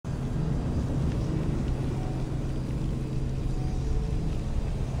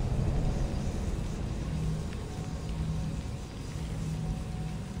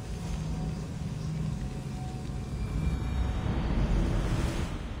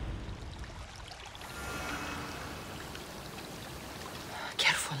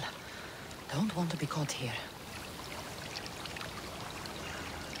Don't want to be caught here.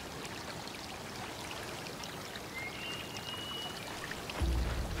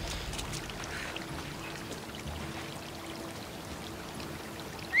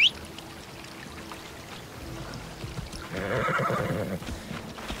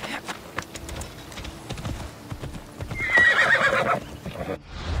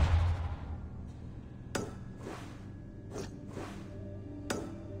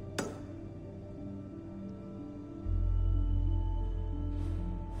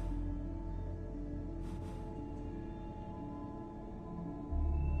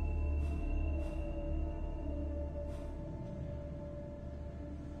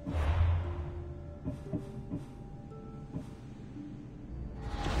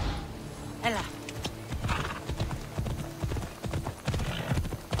 Ella.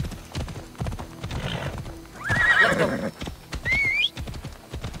 Let's go.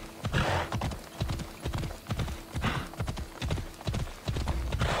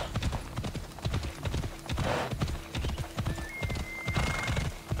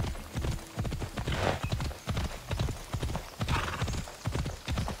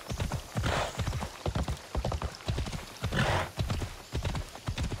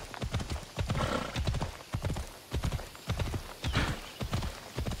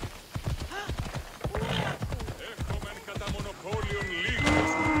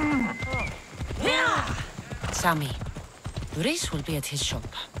 Sami, Luis will be at his shop.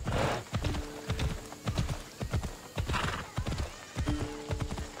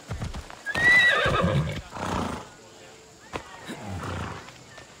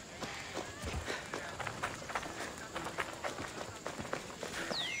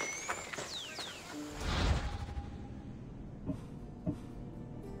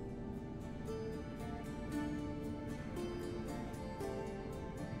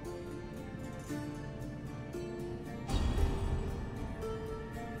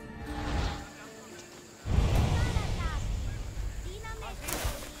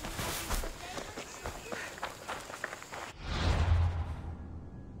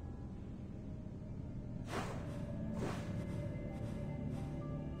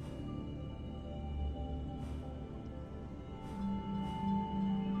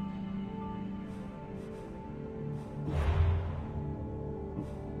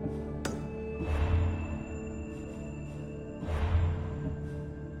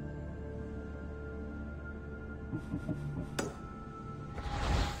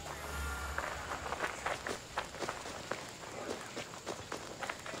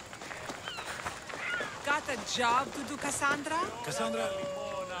 Got a job to do, Cassandra? Cassandra,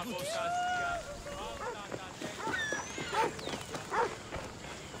 good to see you.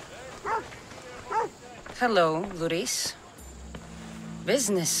 Hello, Luis.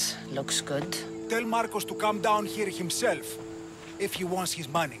 Business looks good. Tell Marcos to come down here himself, if he wants his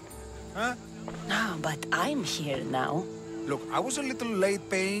money. Huh? No, but I'm here now. Look, I was a little late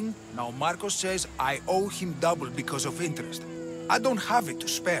paying. Now Marcos says I owe him double because of interest. I don't have it to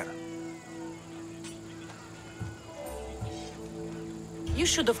spare. You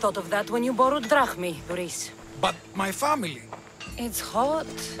should have thought of that when you borrowed drachmi, Luis. But my family... It's hot.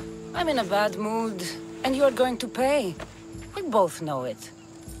 I'm in a bad mood. And you're going to pay. We both know it.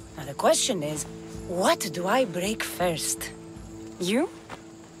 Now the question is, what do I break first? You?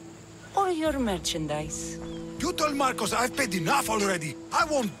 Or your merchandise? You told Marcos I've paid enough already. I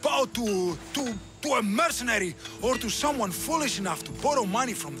won't bow to a mercenary or to someone foolish enough to borrow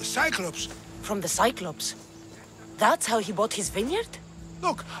money from the Cyclops. From the Cyclops? That's how he bought his vineyard?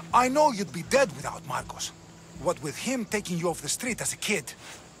 Look, I know you'd be dead without Marcos. What with him taking you off the street as a kid.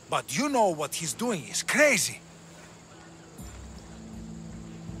 But you know what he's doing is crazy.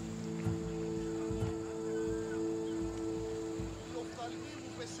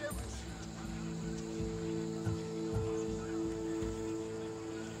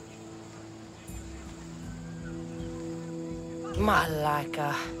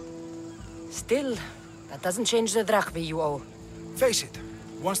 Malaka. Still, that doesn't change the drachmi you owe. Face it,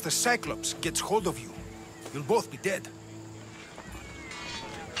 once the Cyclops gets hold of you, you'll both be dead.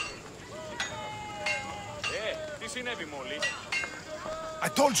 I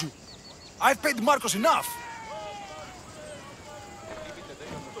told you, I've paid Marcos enough.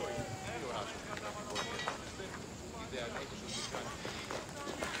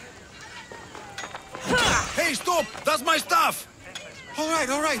 Hey, stop! That's my stuff! All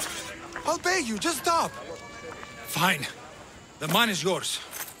right. I'll pay you, just stop. Fine. The money is yours.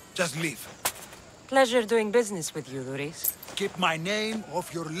 Just leave. Pleasure doing business with you, Luis. Keep my name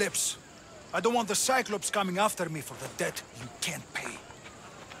off your lips. I don't want the Cyclops coming after me for the debt you can't pay.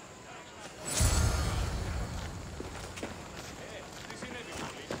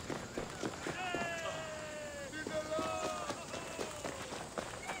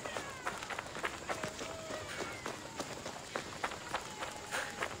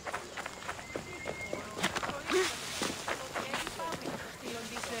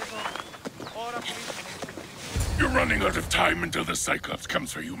 running out of time until the Cyclops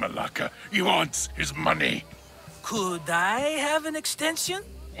comes for you, Malaka. He wants his money. Could I have an extension?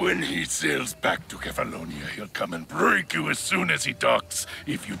 When he sails back to Kefalonia, he'll come and break you as soon as he docks,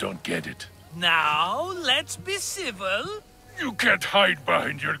 if you don't get it. Now, let's be civil. You can't hide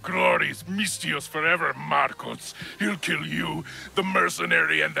behind your glories, Mistios forever, Marcos. He'll kill you, the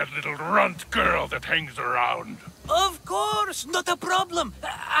mercenary, and that little runt girl that hangs around. Of course, not a problem.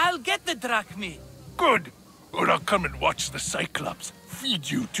 I'll get the drachmi. Good. Or I'll come and watch the Cyclops feed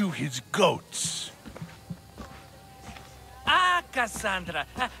you to his goats. Ah, Cassandra,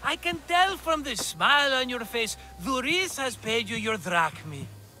 I can tell from the smile on your face, Duris has paid you your drachmi.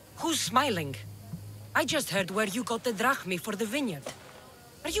 Who's smiling? I just heard where you got the drachmi for the vineyard.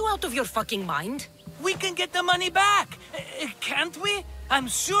 Are you out of your fucking mind? We can get the money back, can't we? I'm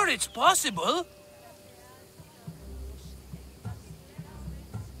sure it's possible.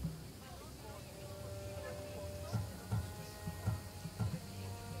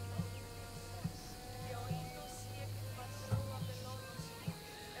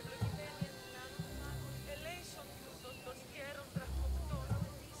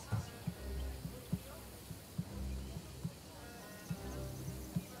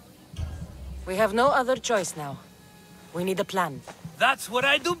 We have no other choice now. We need a plan. That's what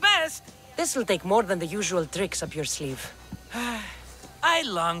I do best. This will take more than the usual tricks up your sleeve. I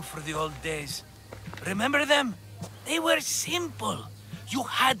long for the old days. Remember them? They were simple. You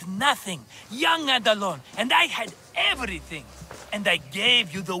had nothing, young and alone, and I had everything. And I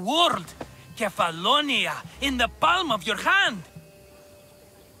gave you the world, Kefalonia, in the palm of your hand.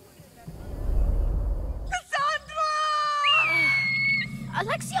 Cassandra!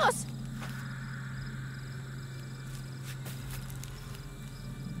 Alexios!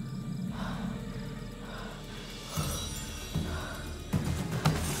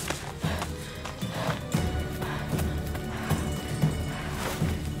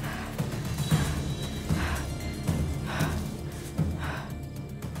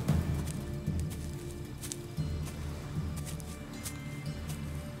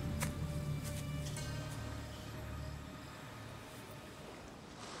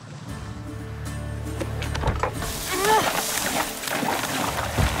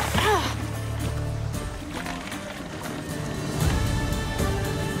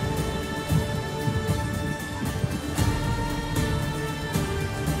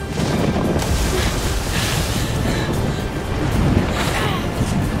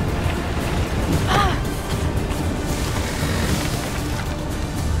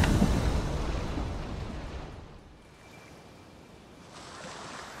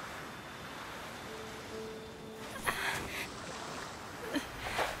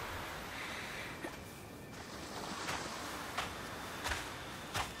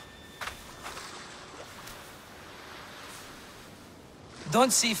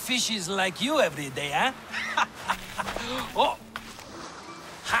 Don't see fishes like you every day, huh? Oh!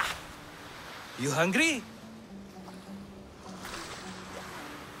 Ha! You hungry?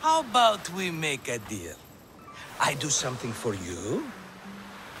 How about we make a deal? I do something for you.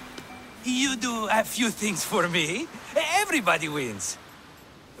 You do a few things for me. Everybody wins.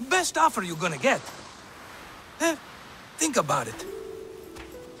 Best offer you're gonna get. Think about it.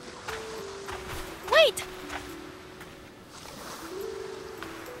 Wait!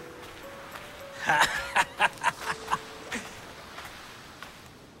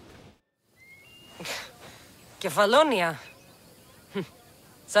 Kefalonia.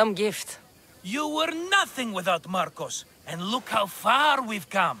 Some gift. You were nothing without Marcos, and look how far we've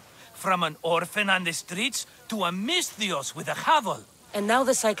come. From an orphan on the streets to a Misthios with a hovel. And now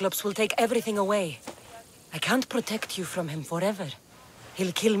the Cyclops will take everything away. I can't protect you from him forever.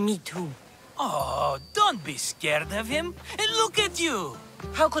 He'll kill me too. Oh, don't be scared of him. And look at you.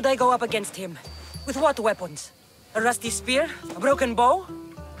 How could I go up against him? With what weapons? A rusty spear? A broken bow?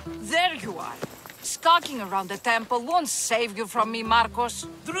 There you are. Skulking around the temple won't save you from me, Marcos.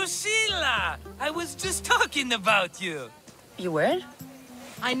 Drusilla! I was just talking about you. You were?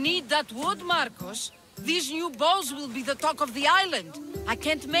 I need that wood, Marcos. These new bows will be the talk of the island. I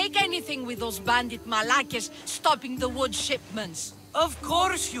can't make anything with those bandit malakes stopping the wood shipments. Of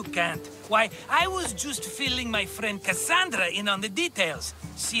course you can't. Why, I was just filling my friend Cassandra in on the details.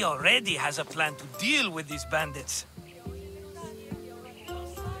 She already has a plan to deal with these bandits.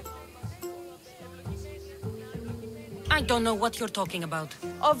 I don't know what you're talking about.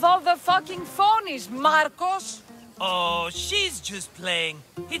 Of all the fucking phonies, Marcos! Oh, she's just playing.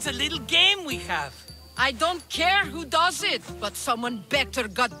 It's a little game we have. I don't care who does it, but someone better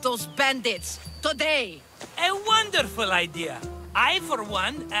got those bandits. Today. A wonderful idea. I, for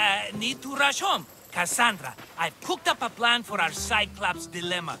one, need to rush home. Cassandra, I've cooked up a plan for our Cyclops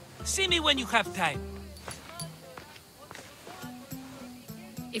dilemma. See me when you have time.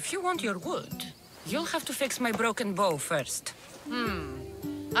 If you want your wood, you'll have to fix my broken bow first.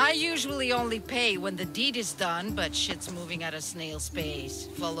 I usually only pay when the deed is done, but shit's moving at a snail's pace.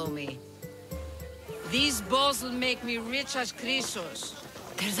 Follow me. These bows will make me rich as Chrysos.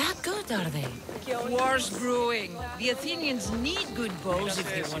 They're that good, are they? War's brewing. The Athenians need good bows if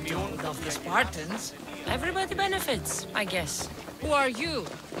they want to hold off the Spartans. Everybody benefits, I guess. Who are you?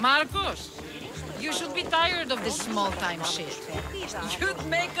 Marcos? You should be tired of this small-time shit. You'd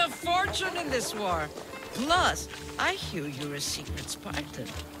make a fortune in this war. Plus, I hear you're a secret Spartan.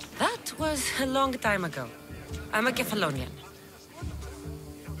 That was a long time ago. I'm a Kephalonian.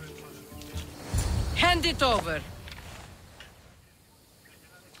 Hand it over.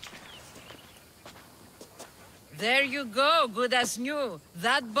 There you go, good as new.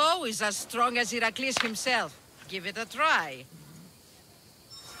 That bow is as strong as Heracles himself. Give it a try.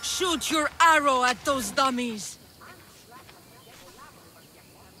 Shoot your arrow at those dummies!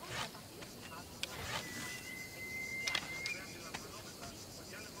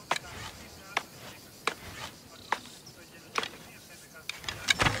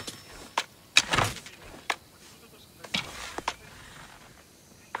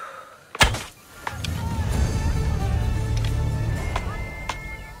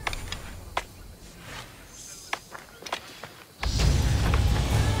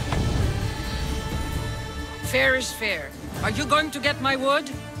 Fair is fair. Are you going to get my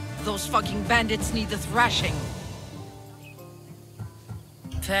wood? Those fucking bandits need a thrashing.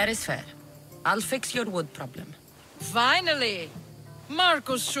 Fair is fair. I'll fix your wood problem. Finally!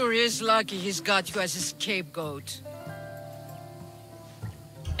 Marcos sure is lucky he's got you as a scapegoat.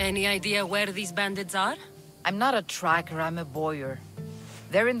 Any idea where these bandits are? I'm not a tracker, I'm a boyer.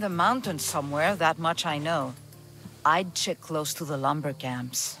 They're in the mountains somewhere, that much I know. I'd check close to the lumber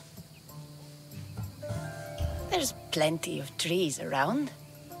camps. There's plenty of trees around.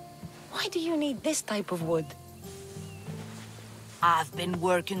 Why do you need this type of wood? I've been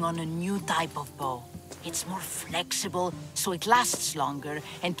working on a new type of bow. It's more flexible, so it lasts longer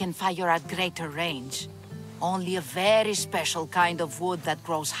and can fire at greater range. Only a very special kind of wood that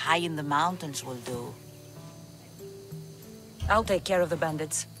grows high in the mountains will do. I'll take care of the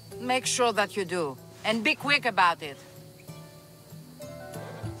bandits. Make sure that you do. And be quick about it.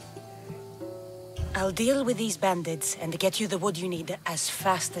 I'll deal with these bandits and get you the wood you need as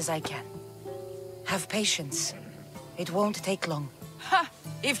fast as I can. Have patience. It won't take long. Ha!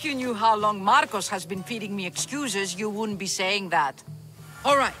 If you knew how long Marcos has been feeding me excuses, you wouldn't be saying that.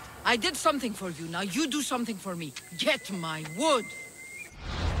 All right, I did something for you. Now you do something for me. Get my wood!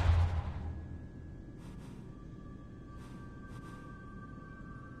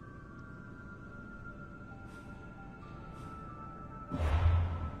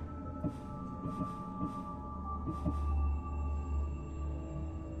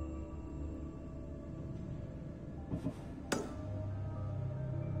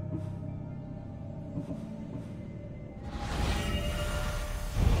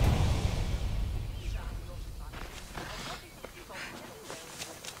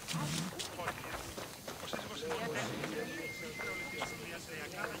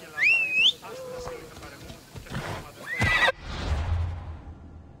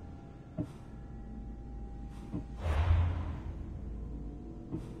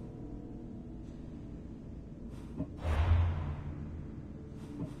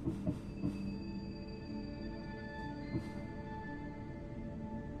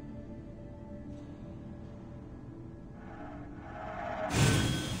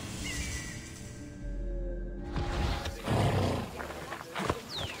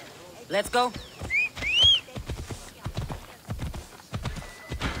 Let's go.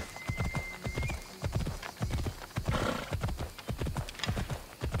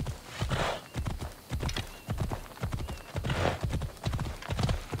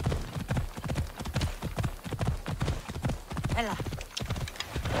 Ella.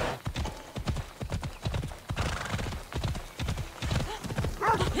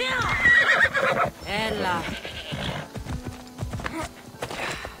 Ella.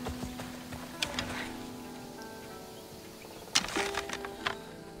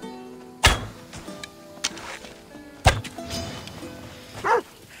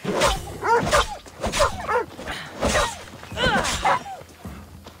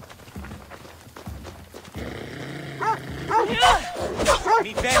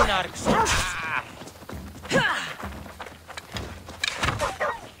 Mi Bernarx.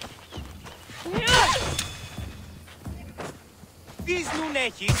 Τις νουν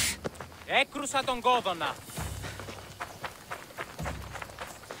έχεις. Έκρουσα τον κόδωνα.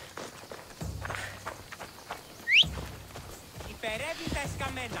 Υπερεύει τα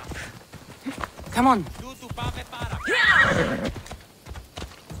εσκαμμένα. Come on. Τούτου πάμε πάρα.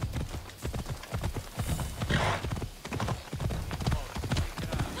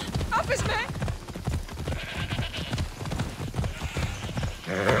 Άφες με!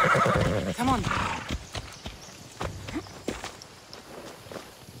 Come on.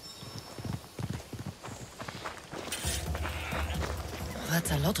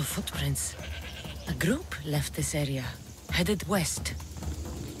 That's a lot of footprints. A group left this area, headed west.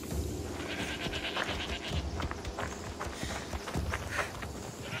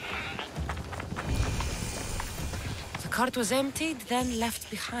 The cart was emptied, then left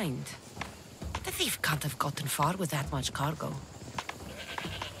behind. The thief can't have gotten far with that much cargo.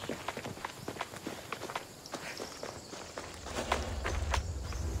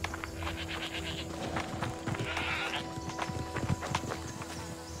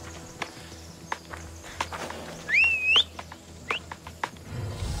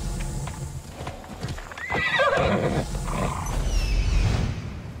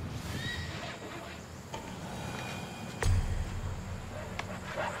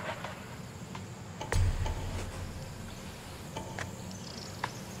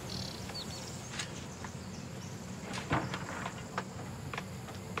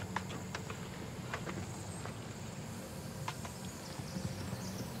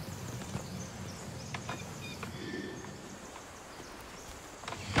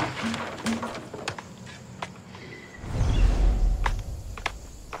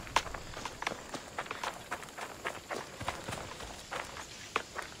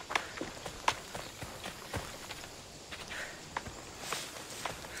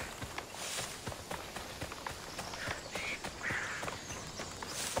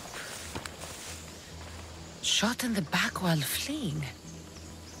 Shot in the back while fleeing.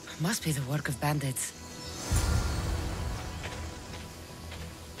 Must be the work of bandits.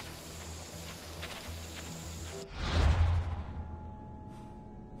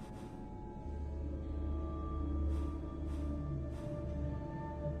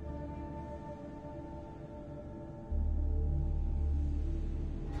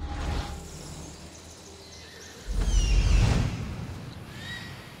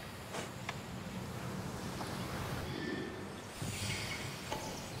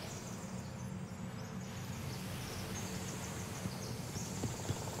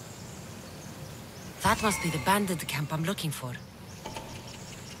 That must be the bandit camp I'm looking for.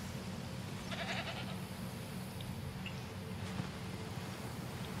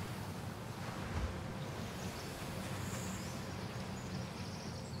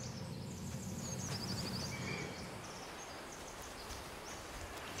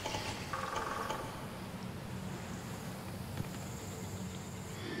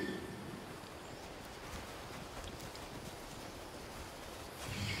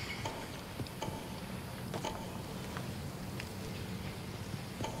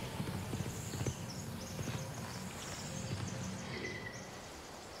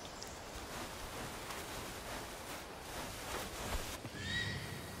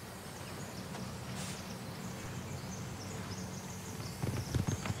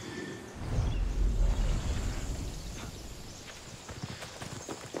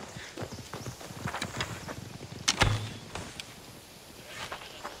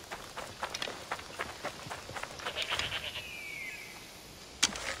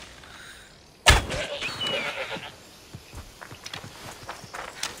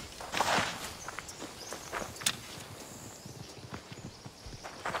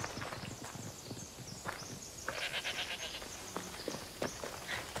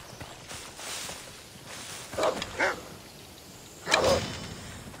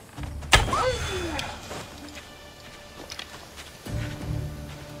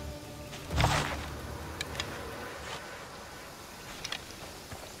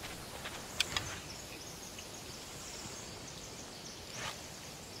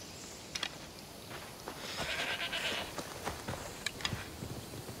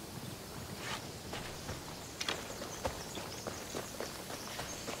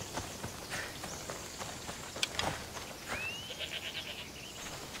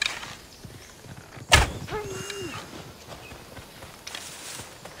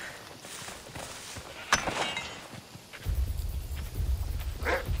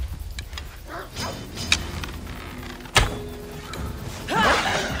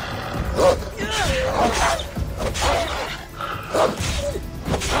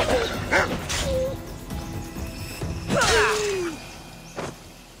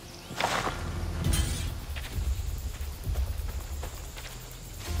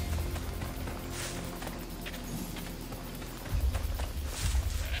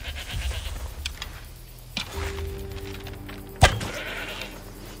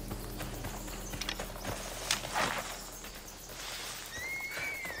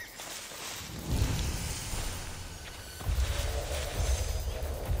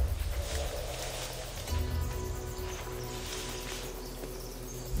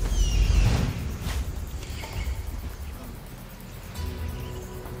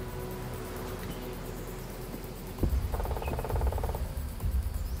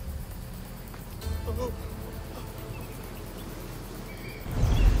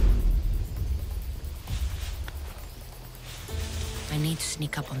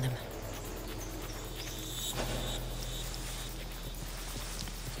 sneak up on them.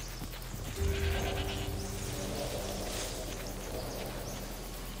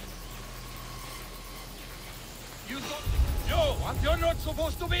 You're not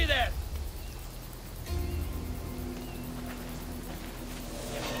supposed to be there!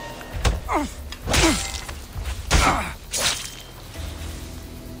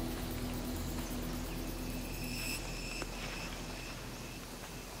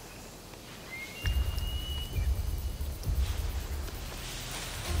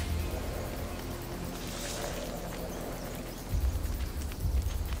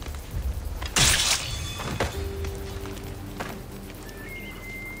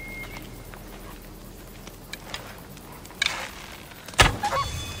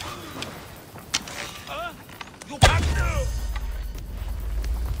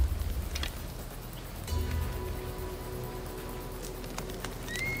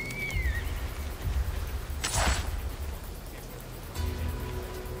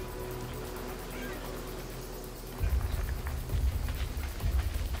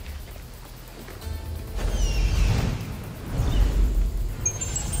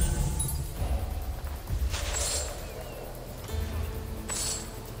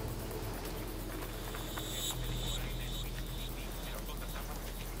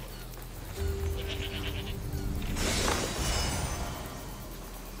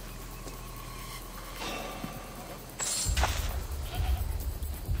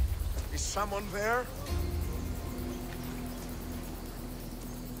 Someone there?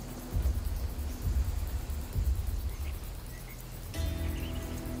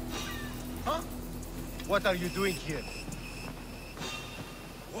 Huh? What are you doing here?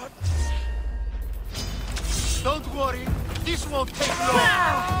 What? Don't worry, this won't take long.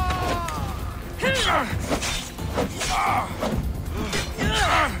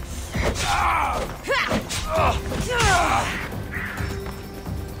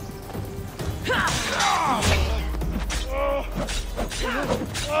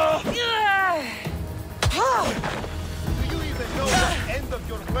 Do you even know the end of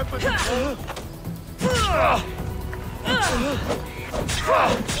your weapon?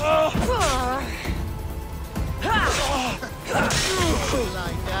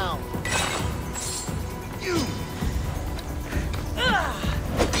 Lie down.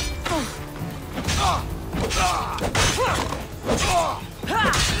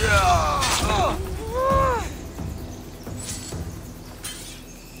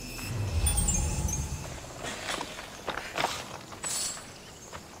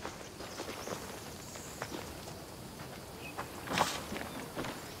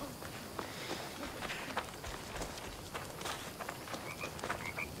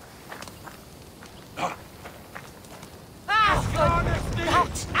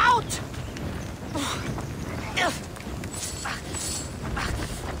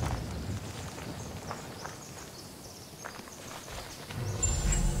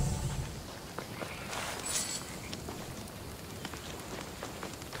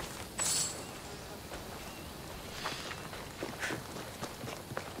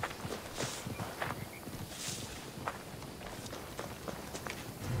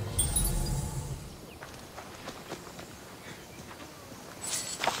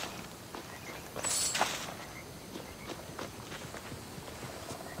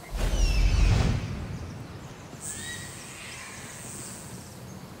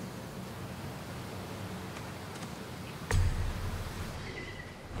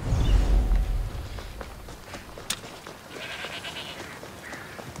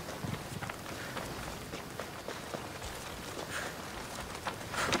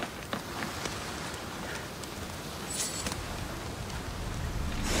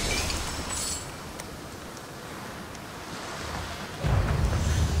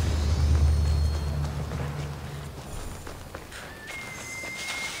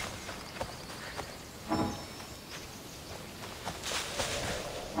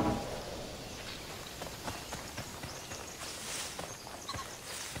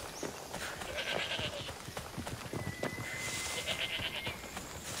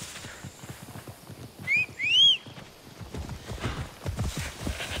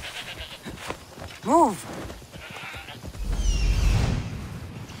 Move!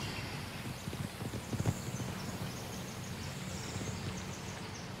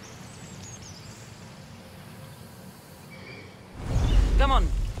 Come on.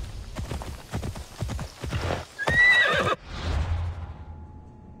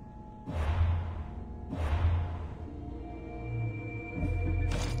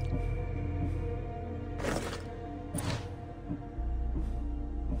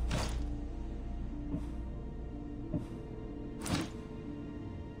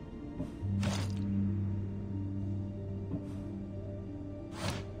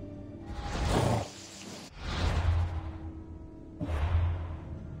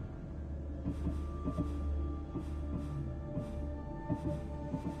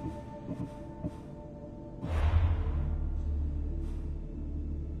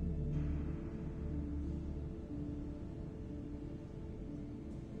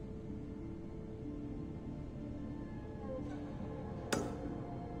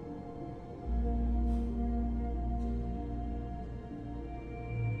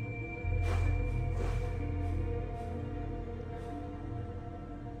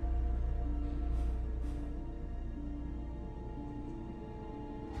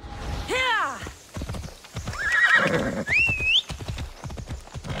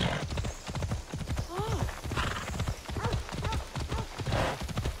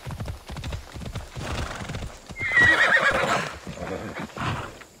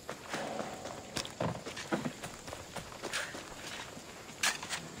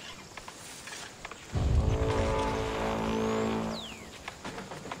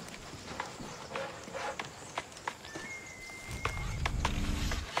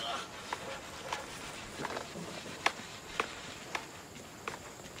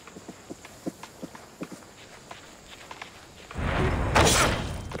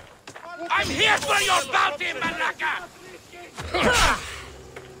 I'm here for your bounty, Malaka!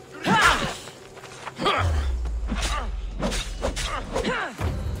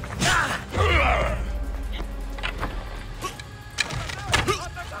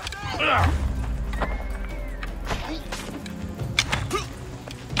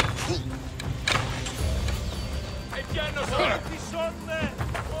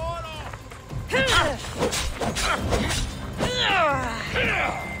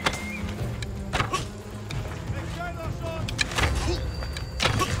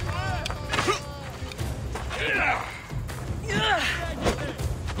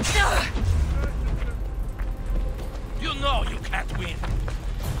 You know you can't win.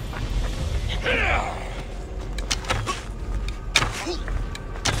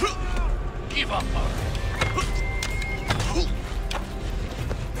 Give up already.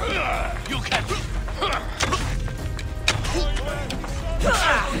 You can't.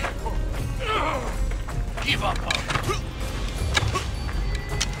 Give up already.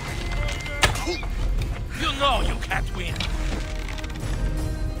 You know you can't win.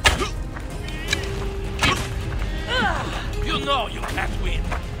 You know you can't win.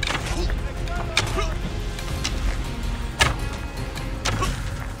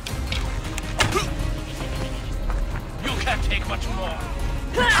 You can't take much more.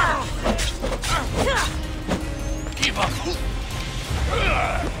 Give up.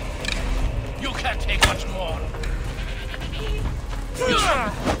 You can't take much more.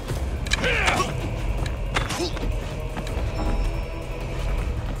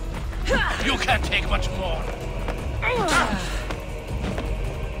 You can't take much more.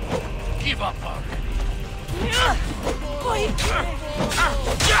 Give up already.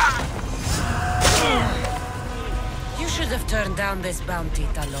 You should have turned down this bounty,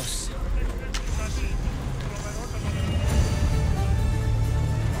 Talos.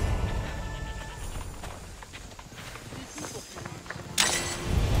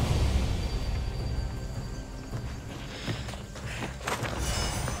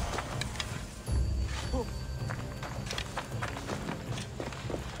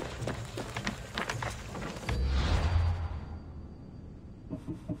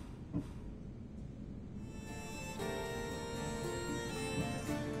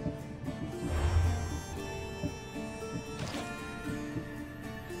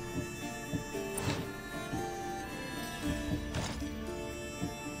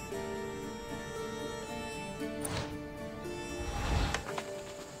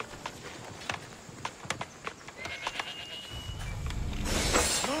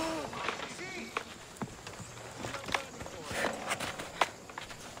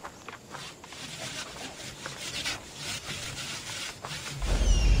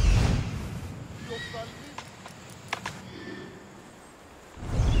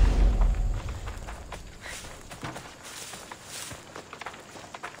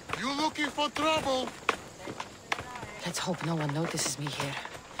 You looking for trouble? Let's hope no one notices me here.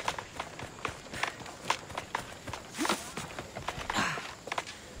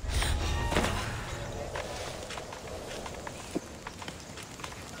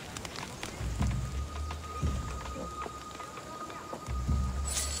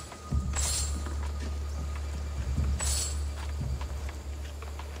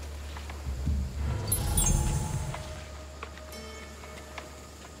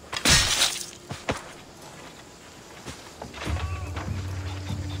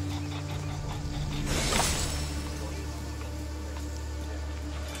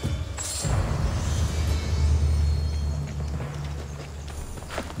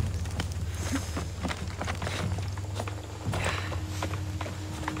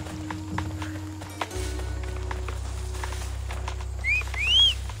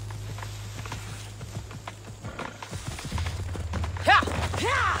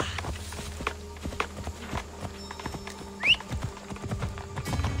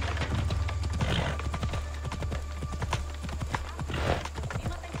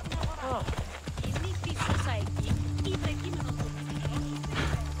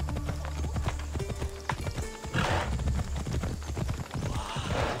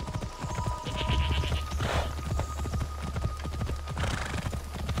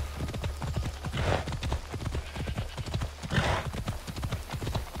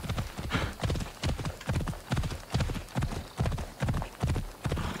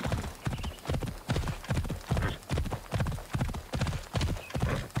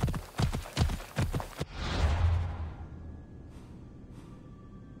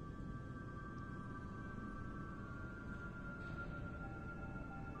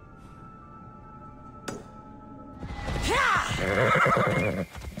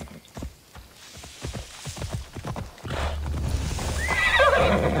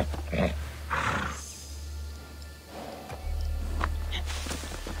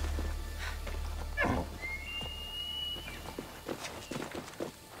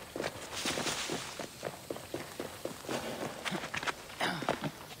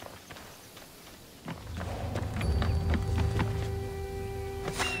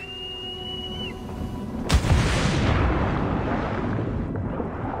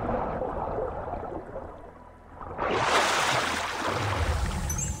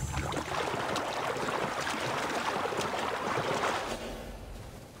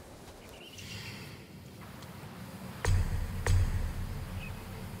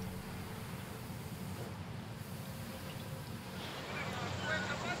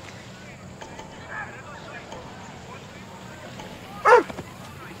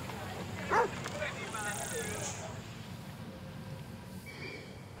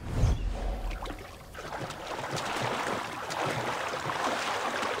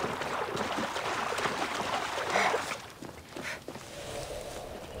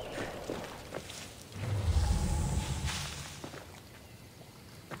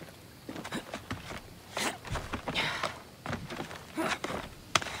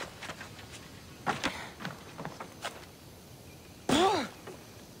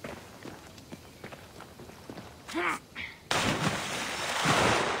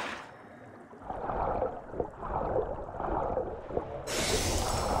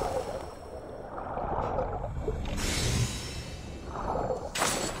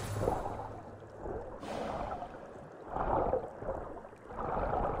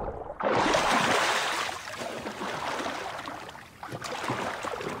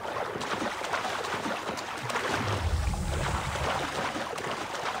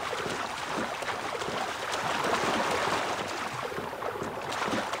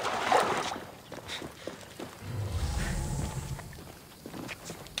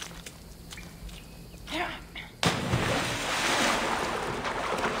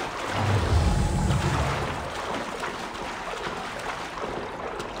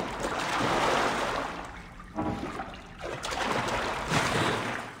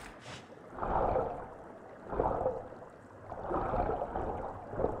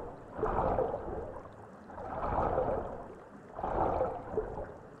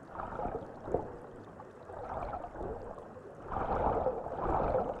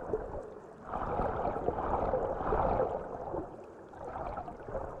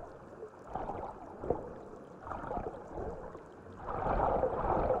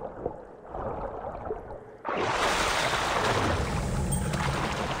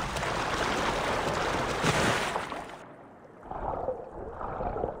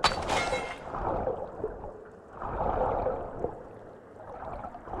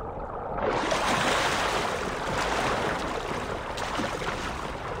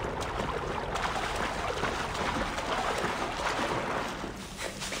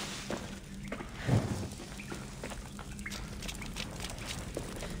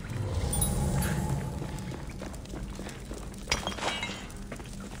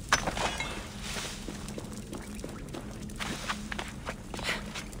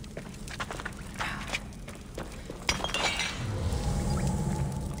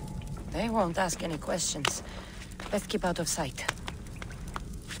 They won't ask any questions. Best keep out of sight.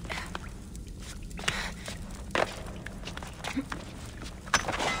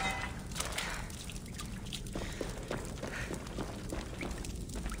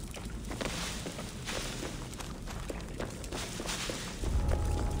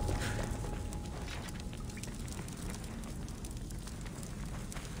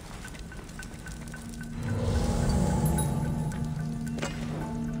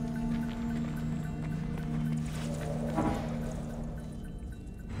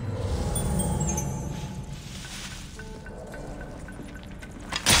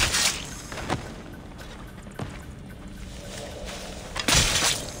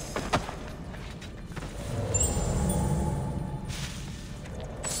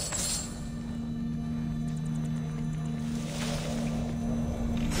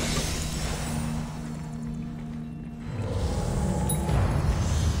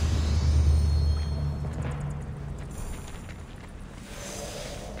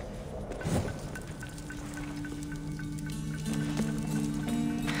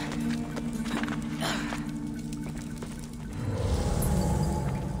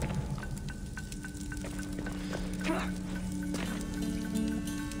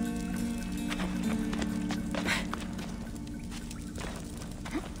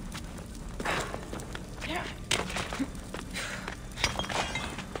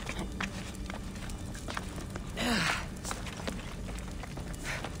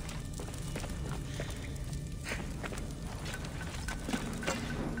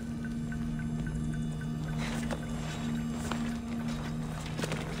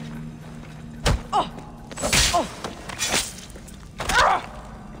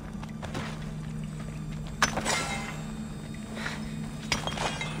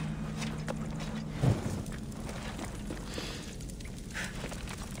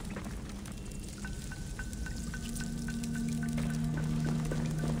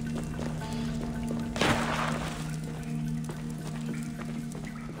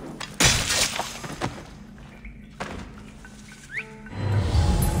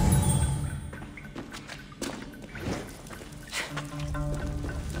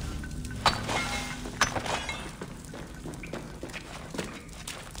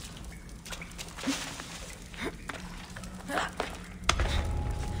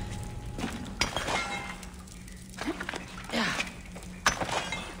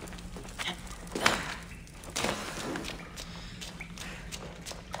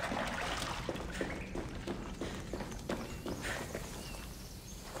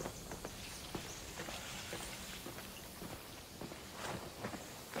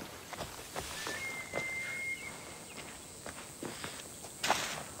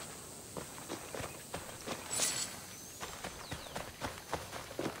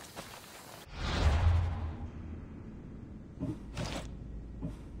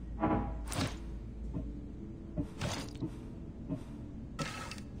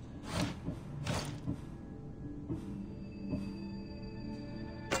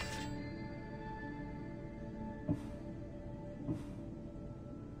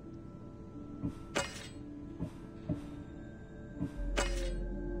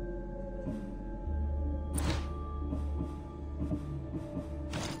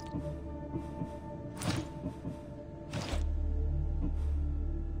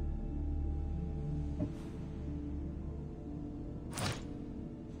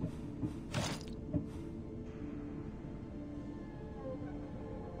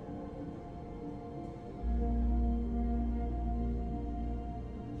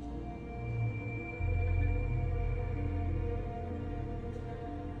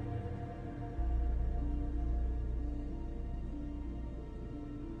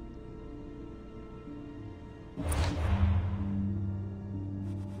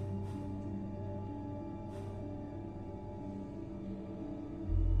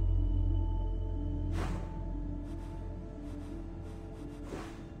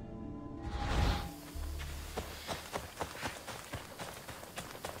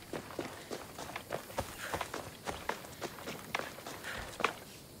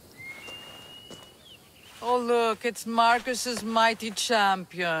 look, it's Marcus's mighty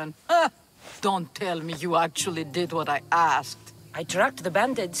champion. Ah, don't tell me you actually did what I asked. I tracked the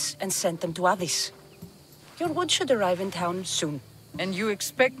bandits and sent them to Odyssey. Your wood should arrive in town soon. And you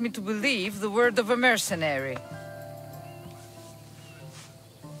expect me to believe the word of a mercenary?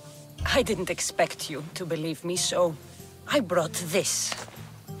 I didn't expect you to believe me, so I brought this.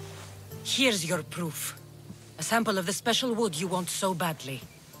 Here's your proof. A sample of the special wood you want so badly.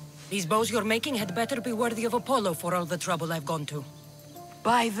 These bows you're making had better be worthy of Apollo for all the trouble I've gone to.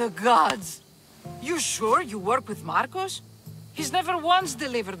 By the gods! You sure you work with Marcos? He's never once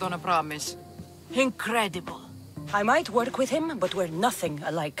delivered on a promise. Incredible. I might work with him, but we're nothing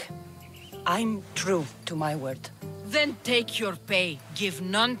alike. I'm true to my word. Then take your pay. Give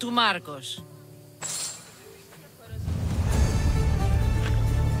none to Marcos.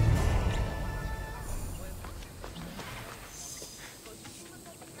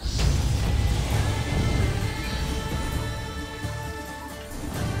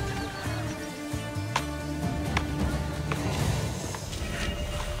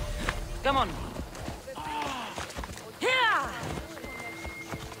 Come on. Here!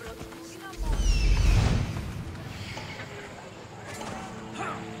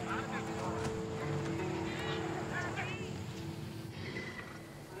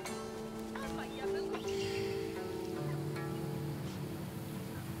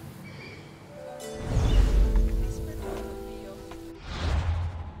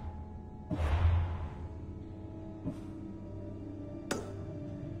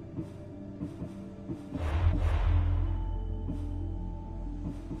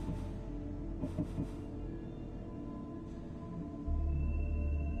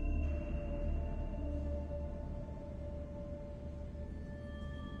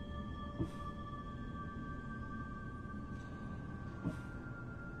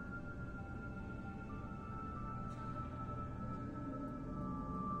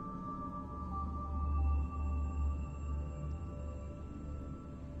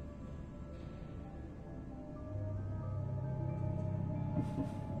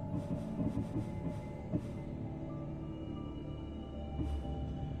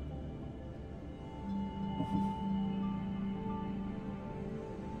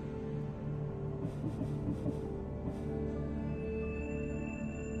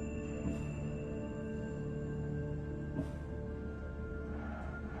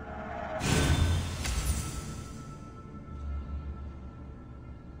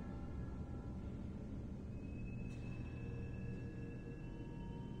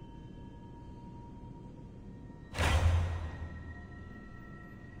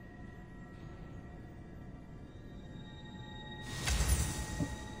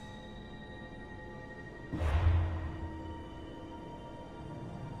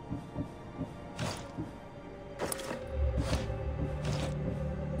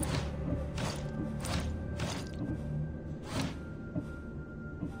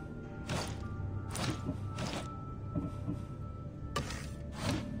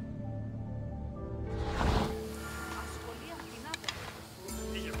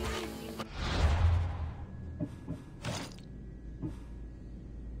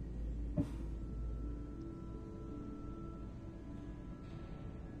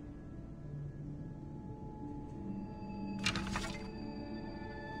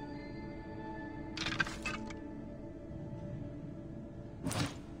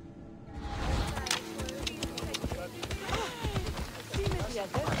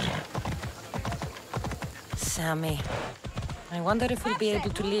 Sammy. I wonder if we'll be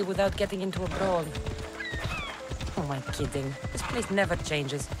able to leave without getting into a brawl. Who am I kidding? This place never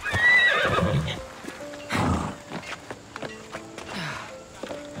changes.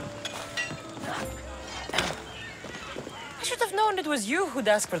 I should have known it was you who'd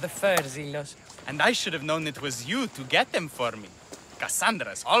ask for the fur, Zelos. And I should have known it was you to get them for me.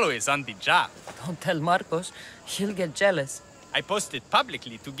 Cassandra's always on the job. Don't tell Marcos. He'll get jealous. I posted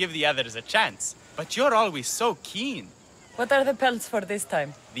publicly to give the others a chance, but you're always so keen. What are the pelts for this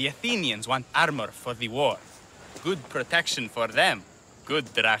time? The Athenians want armor for the war. Good protection for them. Good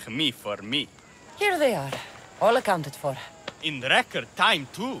drachmi for me. Here they are. All accounted for. In record time,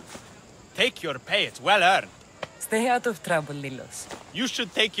 too. Take your pay, it's well earned. Stay out of trouble, Lilos. You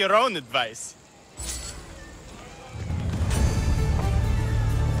should take your own advice.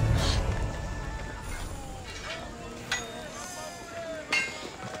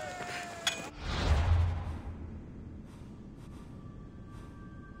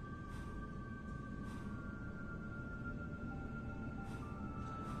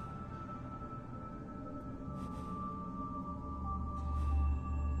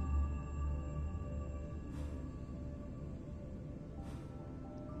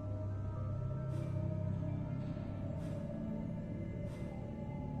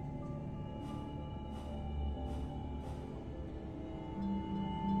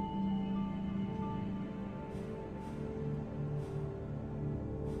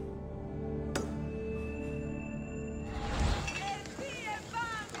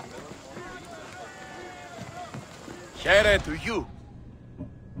 Here to you.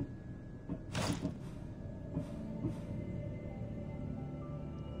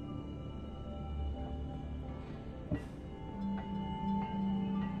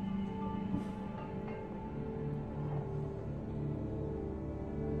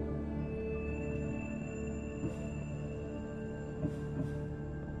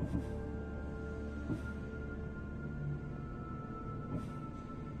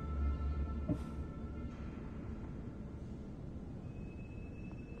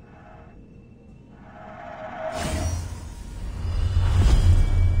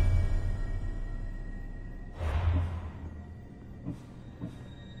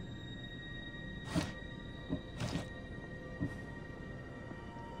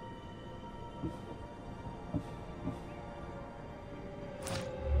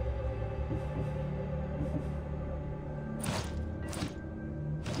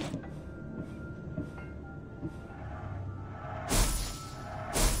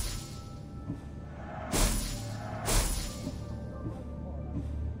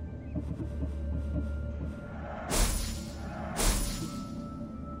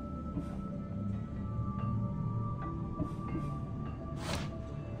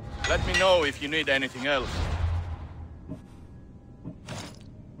 Let me know if you need anything else.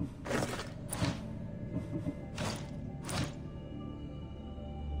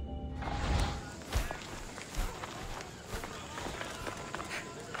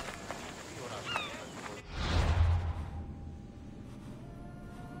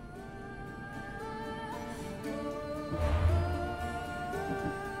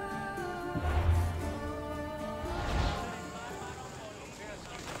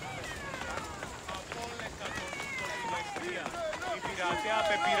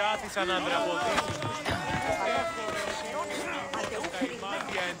 Απεπειράθησαν να αντραποδείξουν τους τα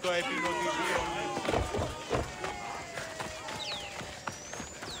ημάτια εν το επινοτηδίο.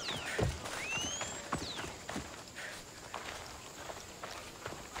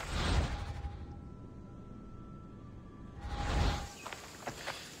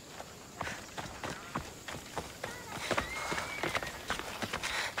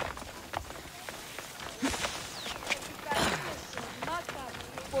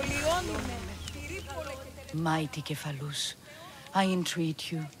 Mighty Kephalus, I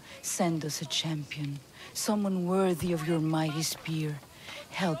entreat you, send us a champion, someone worthy of your mighty spear.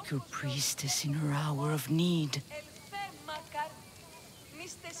 Help your priestess in her hour of need.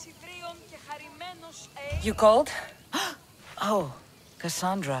 You called? Oh,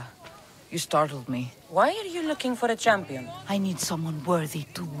 Cassandra, you startled me. Why are you looking for a champion? I need someone worthy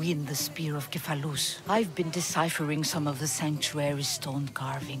to win the spear of Kephalus. I've been deciphering some of the sanctuary's stone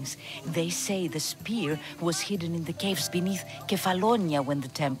carvings. They say the spear was hidden in the caves beneath Kefalonia when the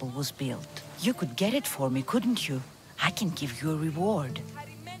temple was built. You could get it for me, couldn't you? I can give you a reward.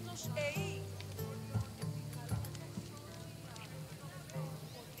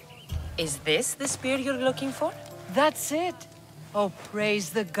 Is this the spear you're looking for? That's it. Oh, praise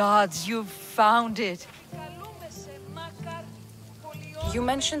the gods, you've found it. You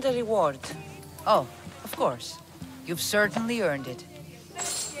mentioned a reward. Oh, of course. You've certainly earned it.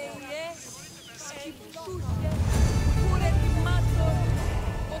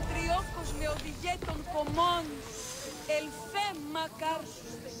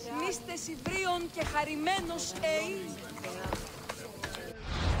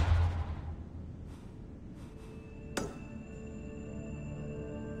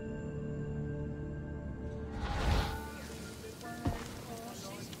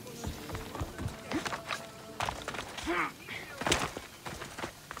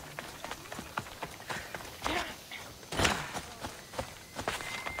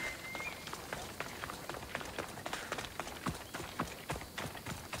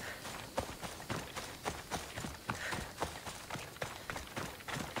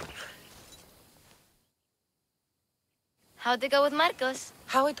 How'd it go with Marcos?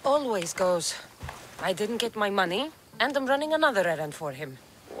 How it always goes. I didn't get my money, and I'm running another errand for him.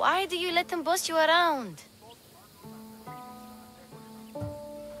 Why do you let him boss you around?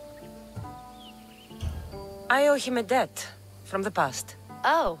 I owe him a debt from the past.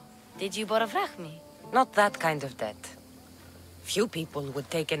 Oh, did you borrow me? Not that kind of debt. Few people would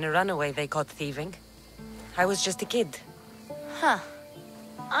take in a runaway they caught thieving. I was just a kid. Huh.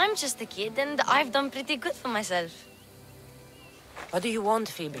 I'm just a kid, and I've done pretty good for myself. What do you want,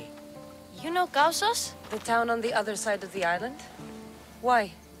 Phoebe? You know Kausos? The town on the other side of the island?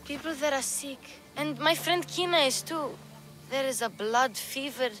 Why? People there are sick, and my friend Kina is too. There is a blood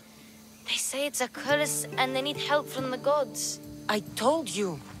fever. They say it's a curse, and they need help from the gods. I told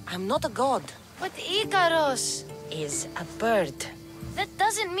you, I'm not a god. But Ikaros, is a bird. That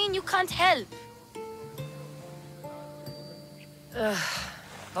doesn't mean you can't help.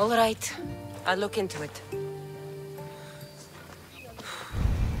 All right. I'll look into it.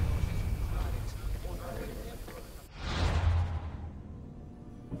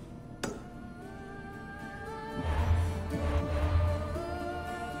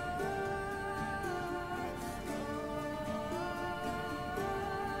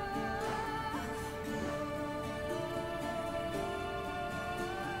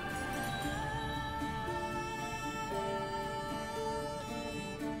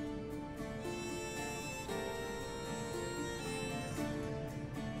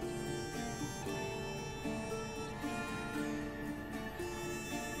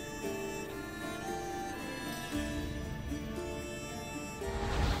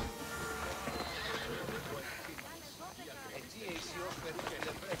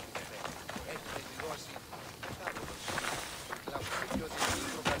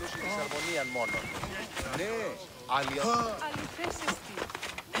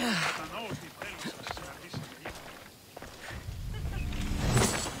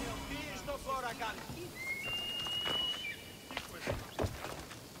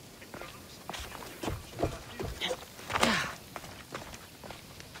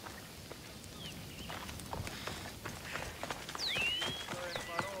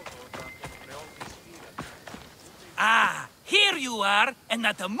 Ah, here you are, and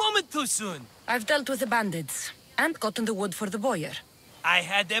not a moment too soon. I've dealt with the bandits and gotten the wood for the boiler. I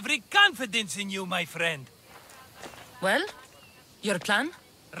had every confidence in you, my friend. Well, your plan?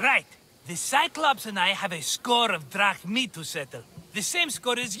 Right. The Cyclops and I have a score of drachmi to settle. The same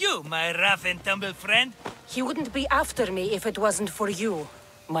score as you, my rough and tumble friend. He wouldn't be after me if it wasn't for you,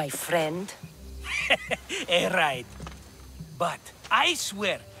 my friend. Right. But I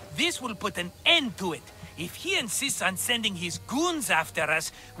swear, this will put an end to it. If he insists on sending his goons after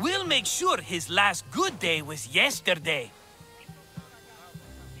us, we'll make sure his last good day was yesterday.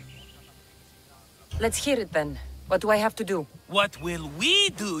 Let's hear it then. What do I have to do? What will we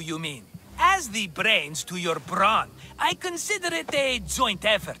do, you mean? As the brains to your brawn, I consider it a joint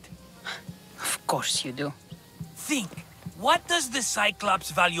effort. Of course you do. Think, what does the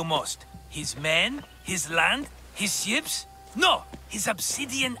Cyclops value most? His men? His land? His ships? No, his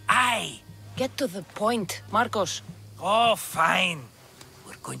obsidian eye. Get to the point, Marcos. Oh, fine.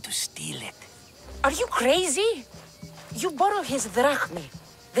 We're going to steal it. Are you crazy? You borrow his drachmi,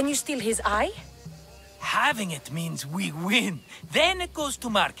 then you steal his eye? Having it means we win. Then it goes to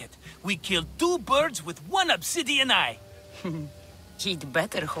market. We kill two birds with one obsidian eye. He'd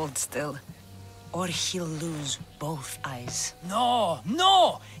better hold still, or he'll lose both eyes.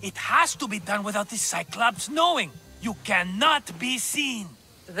 No! It has to be done without the Cyclops knowing. You cannot be seen.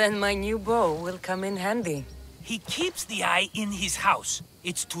 Then my new bow will come in handy. He keeps the eye in his house.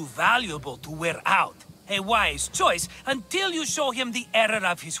 It's too valuable to wear out. A wise choice until you show him the error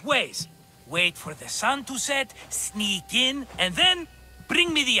of his ways. Wait for the sun to set, sneak in, and then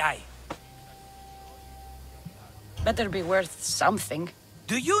bring me the eye. Better be worth something.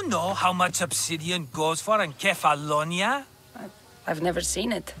 Do you know how much obsidian goes for in Kefalonia? I've never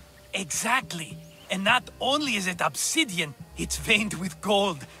seen it. Exactly. And not only is it obsidian, it's veined with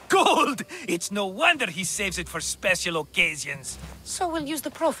gold. Gold! It's no wonder he saves it for special occasions. So we'll use the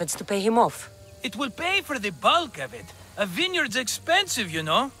profits to pay him off. It will pay for the bulk of it. A vineyard's expensive, you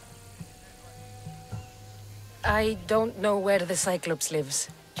know. I don't know where the Cyclops lives.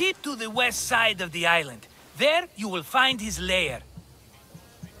 Keep to the west side of the island. There you will find his lair.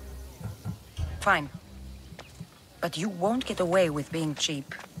 Fine. But you won't get away with being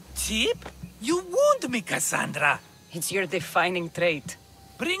cheap. Cheap? You wound me, Cassandra. It's your defining trait.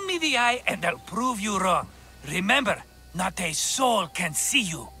 Bring me the eye and I'll prove you wrong. Remember, not a soul can see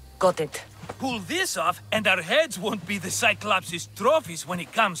you. Got it. Pull this off and our heads won't be the Cyclops' trophies when he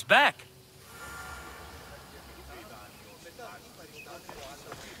comes back.